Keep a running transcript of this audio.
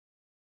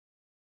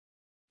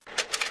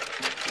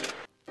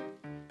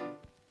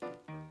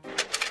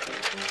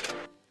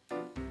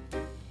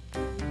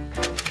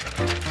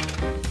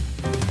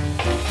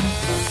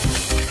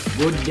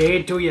Good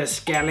day to you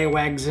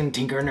scallywags and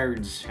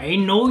tinkernerds. I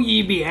know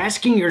ye be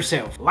asking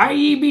yourself, why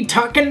ye be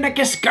talking like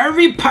a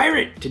scurvy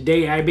pirate?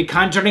 Today I be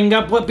conjuring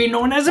up what be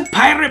known as a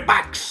pirate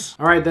box.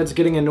 Alright, that's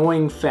getting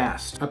annoying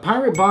fast. A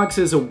pirate box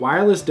is a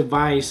wireless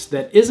device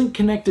that isn't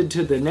connected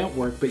to the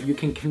network, but you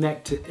can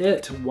connect to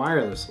it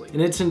wirelessly.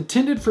 And it's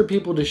intended for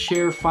people to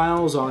share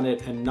files on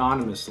it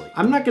anonymously.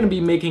 I'm not going to be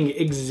making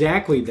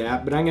exactly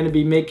that, but I'm going to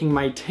be making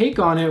my take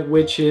on it,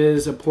 which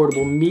is a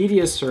portable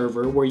media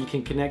server where you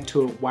can connect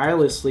to it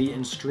wirelessly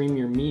and stream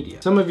your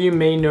media. Some of you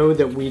may know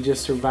that we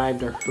just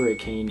survived a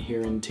hurricane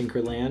here in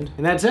Tinkerland,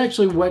 and that's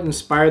actually what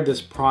inspired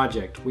this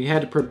project. We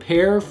had to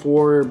prepare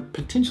for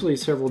potentially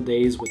several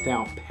days without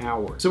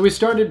power. So we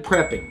started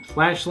prepping.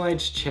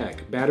 Flashlights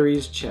check,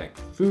 batteries check,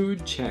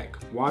 food check,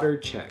 water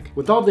check.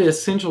 With all the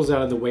essentials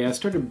out of the way, I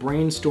started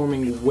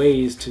brainstorming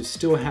ways to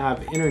still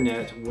have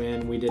internet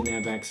when we didn't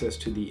have access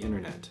to the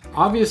internet.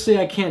 Obviously,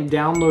 I can't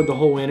download the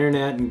whole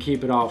internet and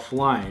keep it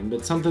offline,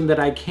 but something that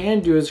I can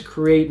do is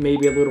create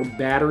maybe a little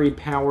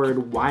battery-powered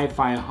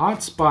Wi-Fi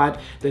hotspot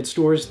that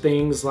stores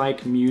things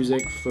like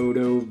music,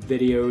 photo,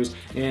 videos,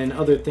 and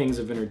other things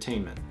of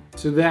entertainment.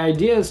 So the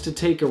idea is to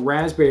take a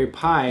Raspberry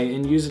Pi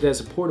and use it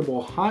as a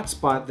portable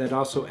hotspot that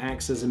also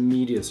acts as a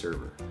media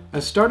server. I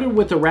started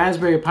with a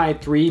Raspberry Pi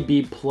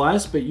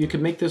 3B+, but you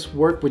can make this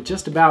work with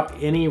just about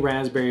any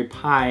Raspberry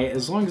Pi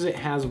as long as it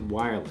has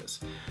wireless.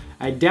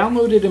 I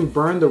downloaded and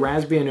burned the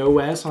Raspbian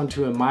OS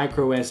onto a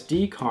micro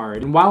SD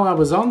card, and while I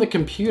was on the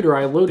computer,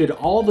 I loaded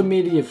all the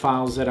media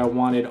files that I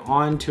wanted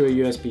onto a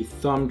USB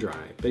thumb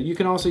drive, but you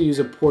can also use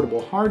a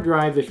portable hard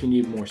drive if you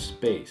need more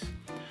space.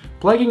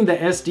 Plugging the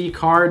SD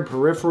card,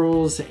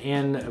 peripherals,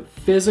 and a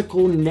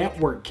physical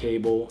network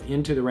cable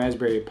into the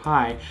Raspberry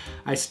Pi,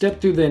 I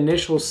stepped through the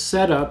initial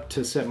setup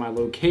to set my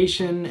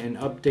location and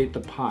update the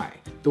Pi.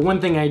 The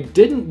one thing I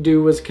didn't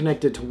do was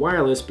connect it to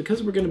wireless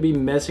because we're going to be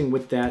messing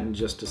with that in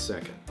just a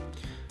second.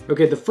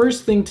 Okay, the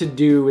first thing to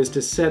do is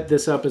to set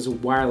this up as a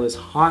wireless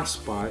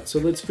hotspot, so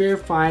let's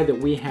verify that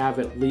we have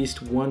at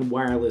least one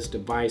wireless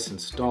device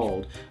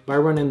installed by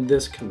running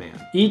this command.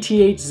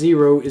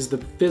 ETH0 is the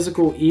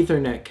physical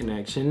Ethernet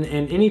connection,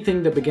 and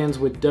anything that begins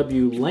with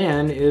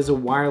WLAN is a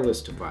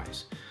wireless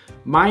device.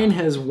 Mine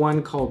has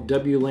one called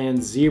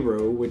WLAN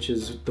 0, which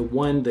is the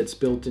one that's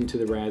built into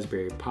the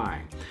Raspberry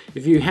Pi.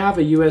 If you have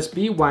a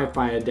USB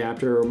Wi-Fi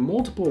adapter or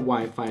multiple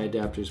Wi-Fi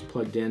adapters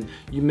plugged in,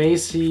 you may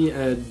see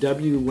a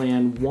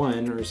WLAN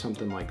 1 or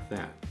something like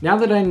that. Now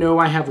that I know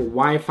I have a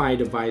Wi-Fi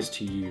device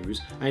to use,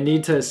 I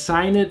need to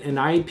assign it an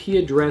IP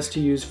address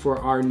to use for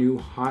our new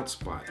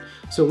hotspot.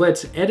 So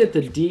let's edit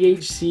the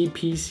dhcpcd.conf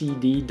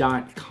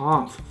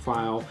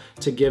file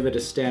to give it a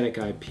static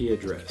IP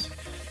address.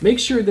 Make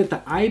sure that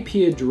the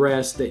IP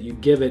address that you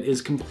give it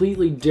is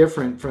completely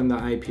different from the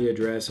IP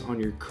address on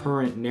your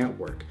current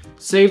network.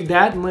 Save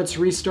that and let's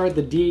restart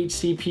the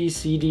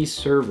DHCP-CD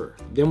server.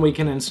 Then we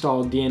can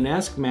install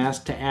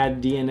DNSMask to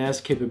add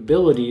DNS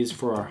capabilities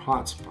for our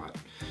hotspot.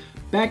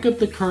 Back up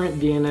the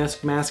current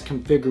DNSMask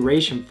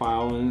configuration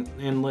file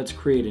and let's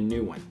create a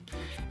new one.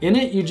 In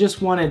it, you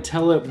just want to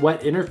tell it what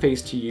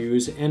interface to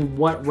use and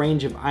what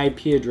range of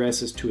IP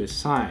addresses to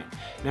assign.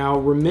 Now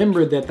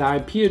remember that the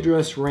IP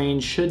address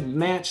range should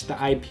match the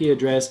IP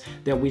address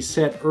that we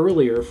set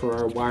earlier for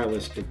our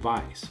wireless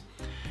device.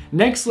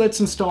 Next, let's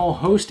install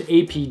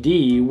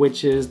hostapd,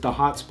 which is the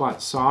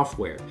hotspot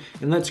software,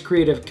 and let's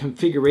create a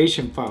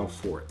configuration file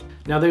for it.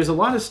 Now there's a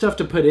lot of stuff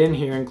to put in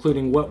here,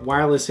 including what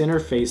wireless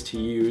interface to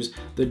use,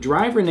 the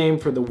driver name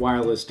for the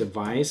wireless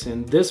device,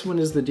 and this one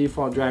is the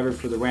default driver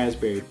for the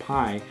Raspberry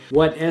Pi,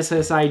 what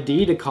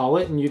SSID to call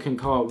it, and you can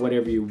call it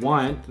whatever you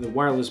want, the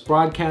wireless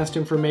broadcast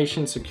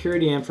information,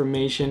 security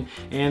information,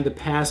 and the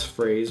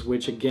passphrase,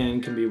 which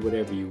again can be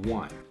whatever you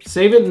want.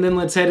 Save it and then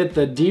let's edit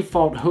the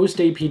default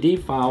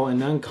hostapd file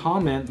and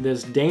uncomment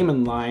this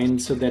daemon line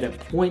so that it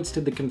points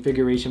to the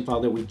configuration file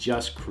that we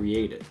just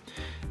created.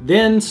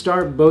 Then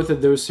start both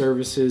of those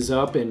services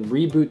up and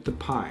reboot the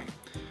Pi.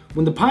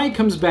 When the Pi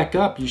comes back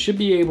up, you should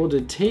be able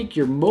to take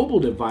your mobile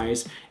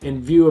device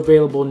and view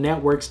available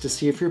networks to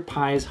see if your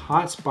Pi's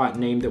hotspot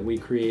name that we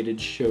created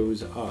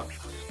shows up.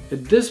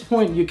 At this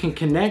point you can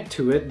connect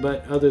to it,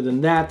 but other than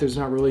that there's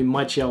not really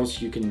much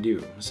else you can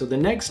do. So the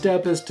next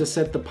step is to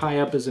set the Pi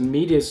up as a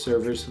media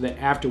server so that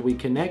after we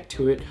connect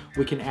to it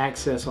we can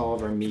access all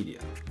of our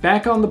media.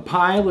 Back on the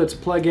Pi, let's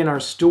plug in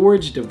our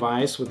storage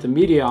device with the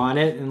media on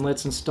it and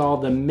let's install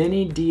the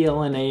mini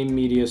DLNA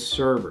media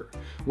server.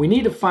 We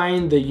need to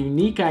find the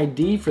unique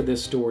ID for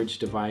this storage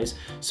device,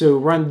 so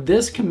run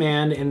this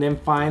command and then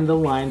find the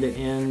line that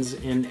ends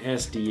in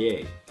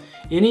SDA.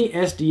 Any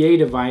SDA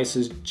device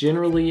is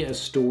generally a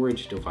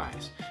storage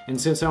device,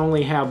 and since I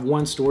only have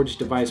one storage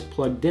device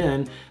plugged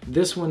in,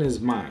 this one is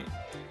mine.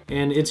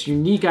 And its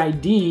unique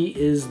ID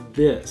is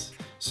this.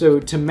 So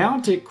to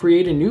mount it,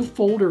 create a new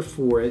folder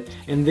for it,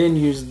 and then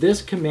use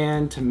this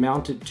command to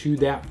mount it to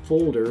that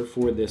folder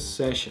for this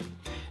session.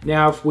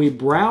 Now if we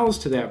browse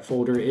to that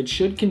folder, it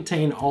should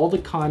contain all the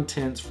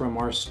contents from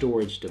our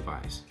storage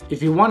device.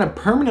 If you want to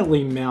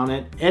permanently mount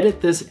it, edit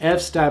this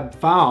fstab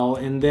file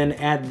and then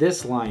add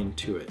this line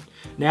to it.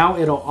 Now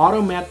it'll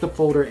auto-map the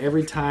folder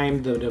every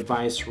time the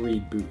device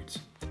reboots.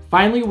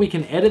 Finally, we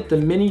can edit the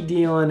mini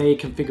DLNA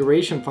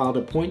configuration file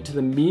to point to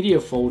the media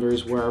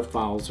folders where our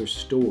files are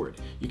stored.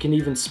 You can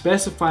even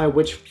specify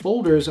which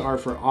folders are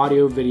for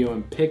audio, video,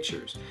 and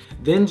pictures.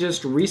 Then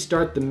just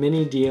restart the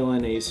mini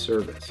DLNA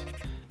service.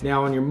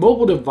 Now on your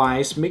mobile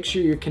device, make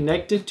sure you're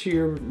connected to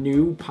your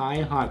new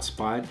Pi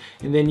hotspot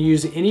and then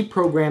use any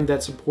program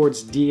that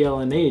supports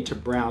DLNA to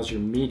browse your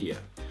media.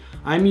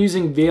 I'm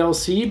using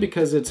VLC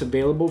because it's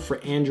available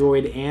for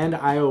Android and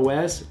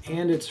iOS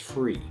and it's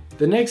free.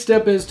 The next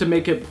step is to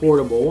make it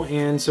portable,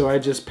 and so I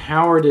just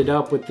powered it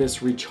up with this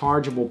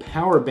rechargeable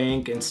power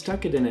bank and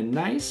stuck it in a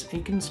nice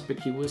and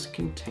conspicuous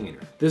container.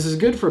 This is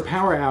good for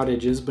power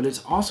outages, but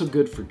it's also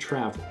good for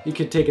travel. You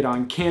could take it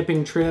on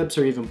camping trips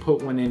or even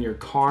put one in your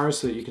car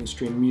so that you can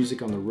stream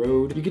music on the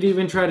road. You could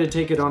even try to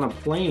take it on a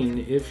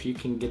plane if you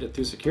can get it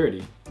through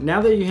security. Now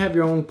that you have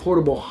your own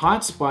portable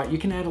hotspot, you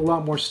can add a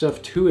lot more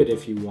stuff to it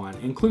if you want,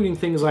 including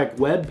things like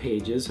web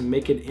pages, and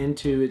make it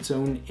into its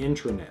own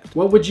intranet.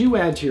 What would you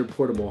add to your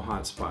portable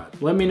hotspot?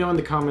 Let me know in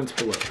the comments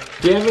below.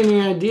 If you have any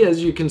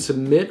ideas, you can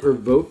submit or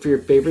vote for your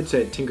favorites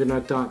at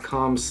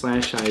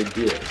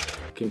tinkernut.com/ideas.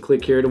 You can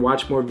click here to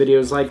watch more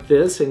videos like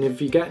this, and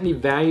if you got any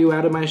value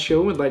out of my show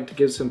and would like to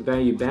give some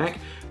value back,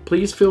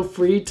 please feel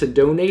free to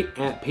donate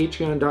at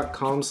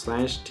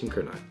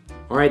patreon.com/tinkernut.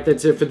 Alright,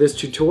 that's it for this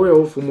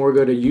tutorial. For more,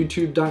 go to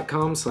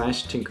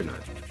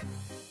youtube.com/tinkernut.